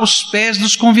lavar os pés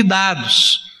dos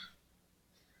convidados.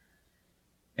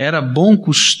 Era bom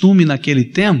costume naquele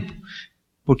tempo,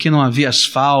 porque não havia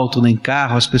asfalto nem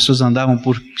carro, as pessoas andavam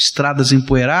por estradas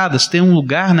empoeiradas, tem um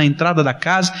lugar na entrada da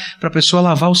casa para a pessoa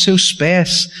lavar os seus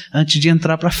pés antes de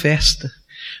entrar para a festa.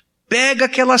 Pega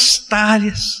aquelas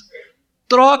talhas,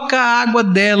 troca a água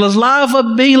delas, lava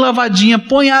bem lavadinha,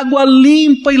 põe água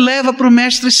limpa e leva para o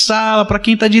mestre-sala, para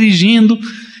quem está dirigindo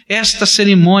esta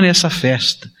cerimônia, essa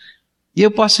festa. E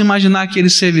eu posso imaginar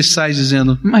aqueles serviçais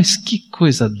dizendo: mas que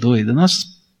coisa doida,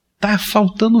 está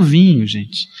faltando vinho,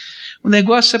 gente. O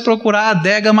negócio é procurar a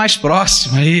adega mais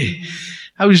próxima aí.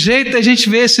 O jeito é a gente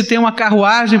ver se tem uma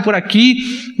carruagem por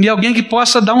aqui e alguém que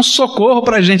possa dar um socorro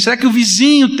para a gente. Será que o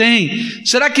vizinho tem?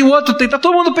 Será que o outro tem? Está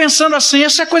todo mundo pensando assim,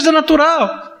 essa é coisa natural.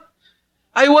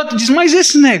 Aí o outro diz: mas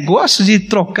esse negócio de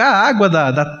trocar a água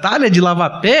da talha de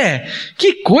lavar pé,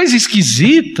 que coisa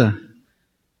esquisita.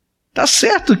 Tá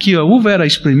certo que a uva era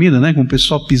espremida, né, com o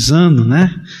pessoal pisando,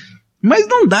 né? Mas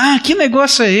não dá, que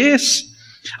negócio é esse?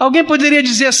 Alguém poderia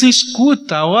dizer assim: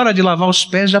 escuta, a hora de lavar os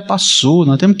pés já passou,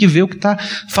 nós temos que ver o que está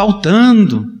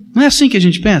faltando. Não é assim que a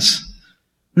gente pensa?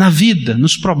 Na vida,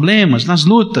 nos problemas, nas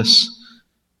lutas.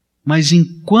 Mas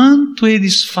enquanto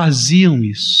eles faziam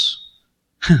isso,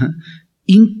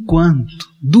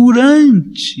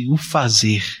 durante o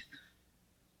fazer,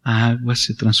 a água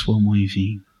se transformou em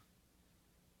vinho.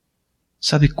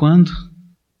 Sabe quando?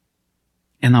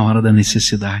 É na hora da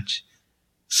necessidade.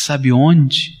 Sabe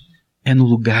onde? É no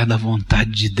lugar da vontade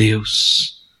de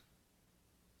Deus.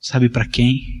 Sabe para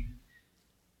quem?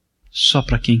 Só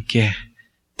para quem quer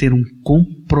ter um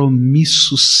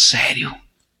compromisso sério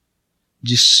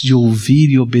de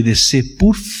ouvir e obedecer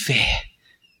por fé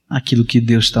aquilo que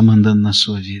Deus está mandando na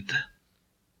sua vida.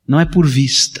 Não é por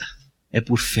vista, é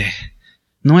por fé.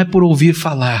 Não é por ouvir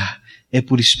falar, é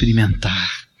por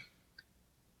experimentar.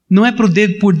 Não é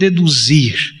por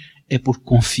deduzir, é por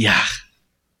confiar.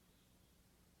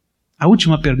 A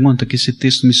última pergunta que esse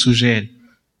texto me sugere,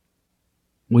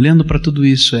 olhando para tudo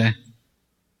isso, é: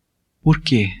 por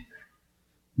que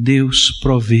Deus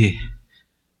provê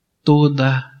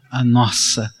toda a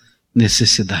nossa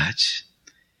necessidade.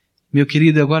 Meu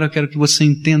querido, agora eu quero que você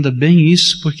entenda bem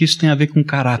isso, porque isso tem a ver com o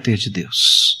caráter de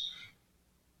Deus.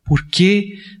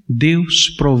 Porque Deus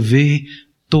provê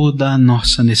toda a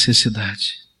nossa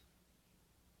necessidade.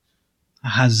 A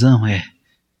razão é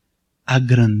a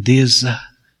grandeza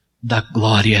da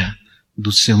glória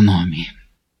do seu nome.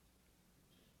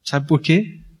 Sabe por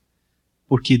quê?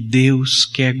 Porque Deus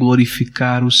quer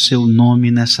glorificar o seu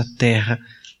nome nessa terra,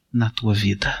 na tua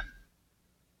vida.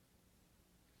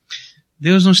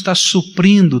 Deus não está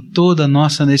suprindo toda a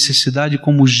nossa necessidade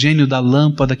como o gênio da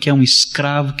lâmpada, que é um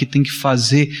escravo que tem que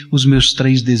fazer os meus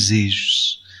 3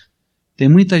 desejos. Tem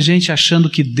muita gente achando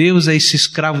que Deus é esse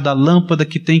escravo da lâmpada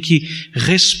que tem que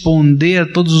responder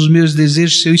a todos os meus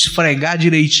desejos se eu esfregar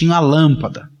direitinho a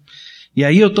lâmpada. E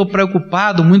aí eu estou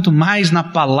preocupado muito mais na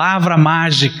palavra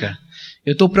mágica.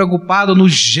 Eu estou preocupado no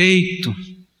jeito.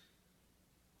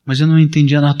 Mas eu não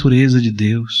entendi a natureza de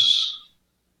Deus.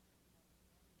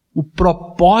 O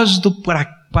propósito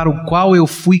para o qual eu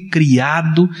fui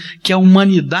criado, que a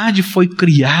humanidade foi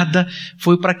criada,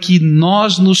 foi para que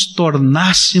nós nos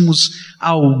tornássemos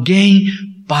alguém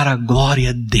para a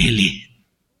glória dele.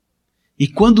 E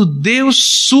quando Deus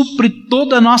supre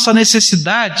toda a nossa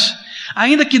necessidade,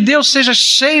 ainda que Deus seja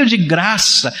cheio de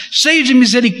graça, cheio de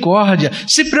misericórdia,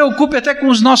 se preocupe até com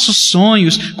os nossos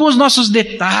sonhos, com os nossos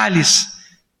detalhes,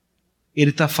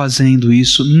 Ele está fazendo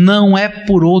isso, não é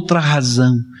por outra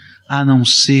razão, a não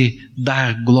ser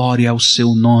dar glória ao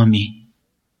seu nome.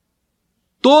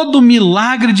 Todo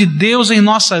milagre de Deus em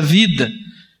nossa vida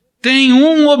tem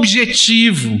um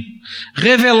objetivo: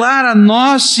 revelar a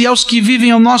nós e aos que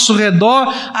vivem ao nosso redor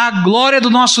a glória do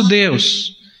nosso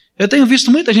Deus. Eu tenho visto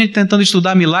muita gente tentando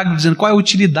estudar milagre, dizendo qual é a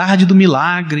utilidade do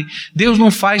milagre. Deus não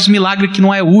faz milagre que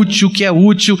não é útil, que é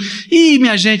útil. E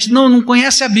minha gente, não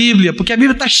conhece a Bíblia, porque a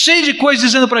Bíblia está cheia de coisas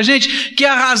dizendo para a gente que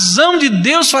a razão de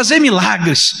Deus fazer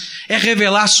milagres é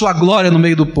revelar a sua glória no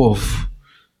meio do povo.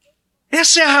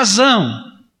 Essa é a razão.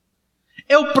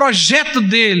 É o projeto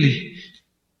dele,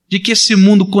 de que esse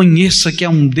mundo conheça que é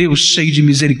um Deus cheio de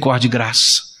misericórdia e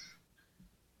graça.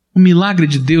 O milagre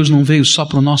de Deus não veio só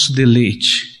para o nosso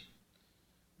deleite,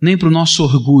 nem para o nosso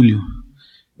orgulho,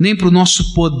 nem para o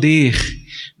nosso poder,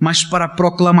 mas para a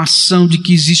proclamação de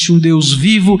que existe um Deus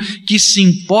vivo que se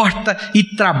importa e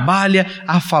trabalha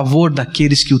a favor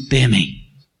daqueles que o temem.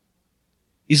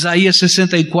 Isaías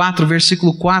 64,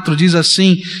 versículo 4 diz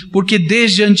assim: porque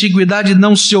desde a antiguidade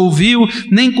não se ouviu,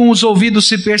 nem com os ouvidos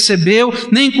se percebeu,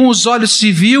 nem com os olhos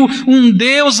se viu, um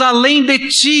Deus além de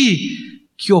ti,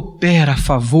 que opera a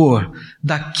favor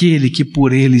daquele que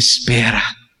por ele espera.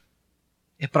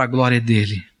 É para a glória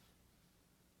dele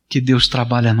que Deus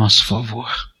trabalha a nosso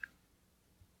favor.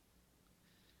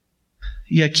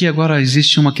 E aqui agora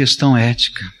existe uma questão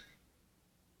ética.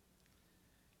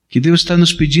 Que Deus está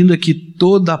nos pedindo é que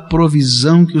toda a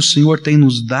provisão que o Senhor tem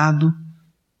nos dado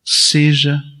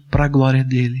seja para a glória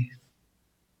dele.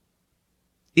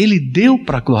 Ele deu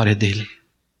para a glória dele.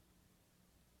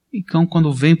 Então,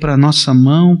 quando vem para a nossa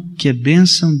mão, que é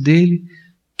bênção dele,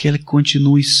 que ele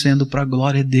continue sendo para a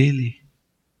glória dele.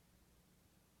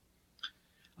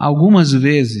 Algumas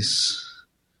vezes,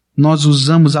 nós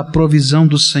usamos a provisão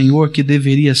do Senhor, que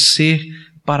deveria ser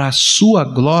para a sua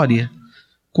glória,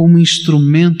 como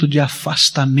instrumento de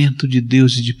afastamento de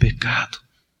Deus e de pecado.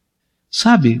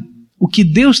 Sabe, o que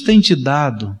Deus tem te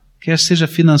dado, quer seja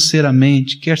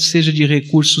financeiramente, quer seja de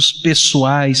recursos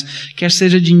pessoais, quer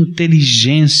seja de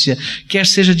inteligência, quer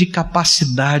seja de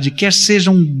capacidade, quer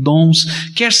sejam dons,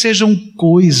 quer sejam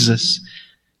coisas,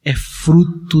 é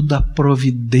fruto da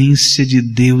providência de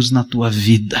Deus na tua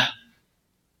vida.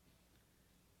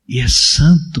 E é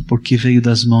santo porque veio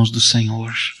das mãos do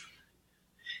Senhor.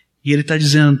 E Ele está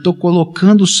dizendo: estou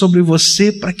colocando sobre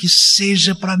você para que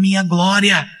seja para a minha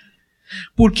glória.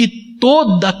 Porque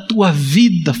toda a tua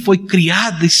vida foi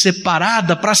criada e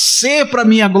separada para ser para a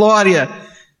minha glória.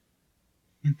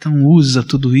 Então usa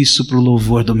tudo isso para o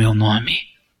louvor do meu nome.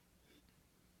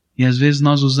 E às vezes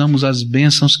nós usamos as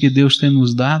bênçãos que Deus tem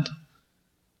nos dado,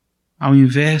 ao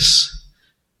invés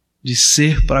de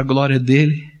ser para a glória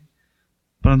dEle,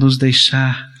 para nos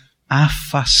deixar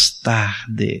afastar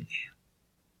dEle.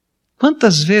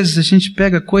 Quantas vezes a gente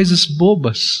pega coisas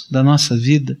bobas da nossa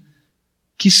vida,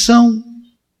 que são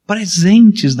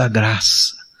presentes da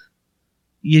graça,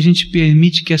 e a gente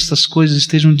permite que essas coisas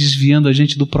estejam desviando a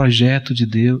gente do projeto de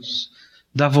Deus,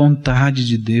 da vontade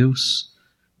de Deus,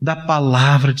 da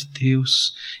palavra de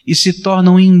Deus, e se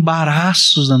tornam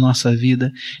embaraços na nossa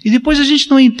vida. E depois a gente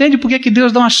não entende porque que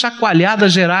Deus dá umas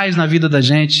chacoalhadas gerais na vida da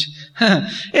gente.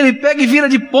 Ele pega e vira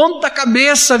de ponta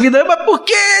cabeça a vida. Mas por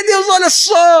que, Deus, olha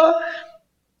só?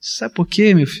 Sabe por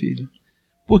quê, meu filho?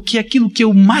 Porque aquilo que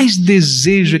eu mais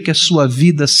desejo é que a sua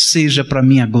vida seja para a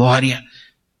minha glória.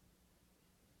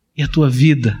 E a tua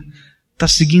vida está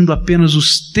seguindo apenas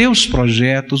os teus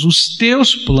projetos, os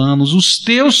teus planos, os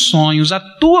teus sonhos, a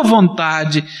tua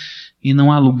vontade, e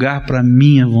não há lugar para a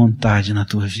minha vontade na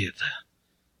tua vida.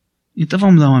 Então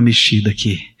vamos dar uma mexida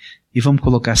aqui e vamos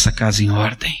colocar essa casa em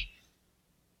ordem.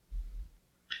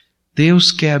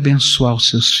 Deus quer abençoar os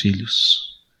seus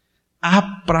filhos. Há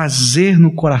prazer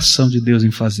no coração de Deus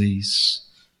em fazer isso.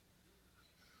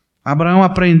 Abraão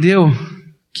aprendeu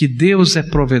que Deus é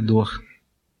provedor,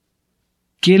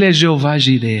 que Ele é Jeová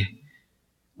Jiré,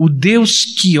 o Deus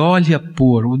que olha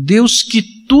por, o Deus que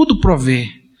tudo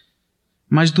provê.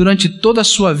 Mas durante toda a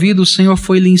sua vida o Senhor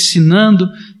foi lhe ensinando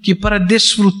que para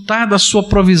desfrutar da sua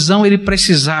provisão ele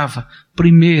precisava,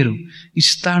 primeiro,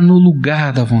 estar no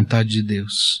lugar da vontade de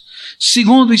Deus.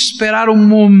 Segundo, esperar o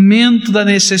momento da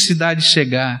necessidade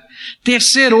chegar.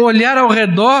 Terceiro, olhar ao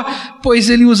redor, pois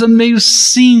ele usa meios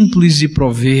simples de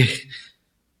prover.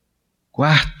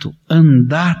 Quarto,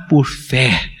 andar por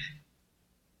fé.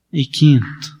 E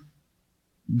quinto,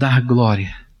 dar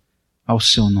glória ao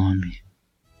seu nome.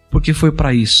 Porque foi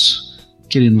para isso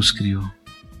que Ele nos criou.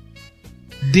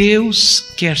 Deus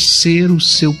quer ser o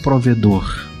seu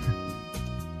provedor.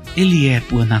 Ele é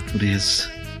por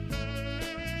natureza.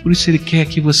 Por isso Ele quer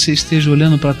que você esteja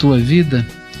olhando para a tua vida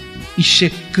e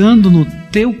checando no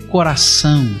teu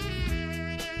coração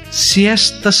se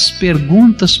estas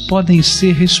perguntas podem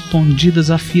ser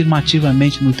respondidas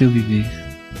afirmativamente no teu viver.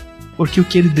 Porque o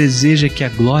que Ele deseja é que a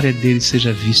glória dEle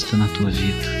seja vista na tua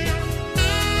vida.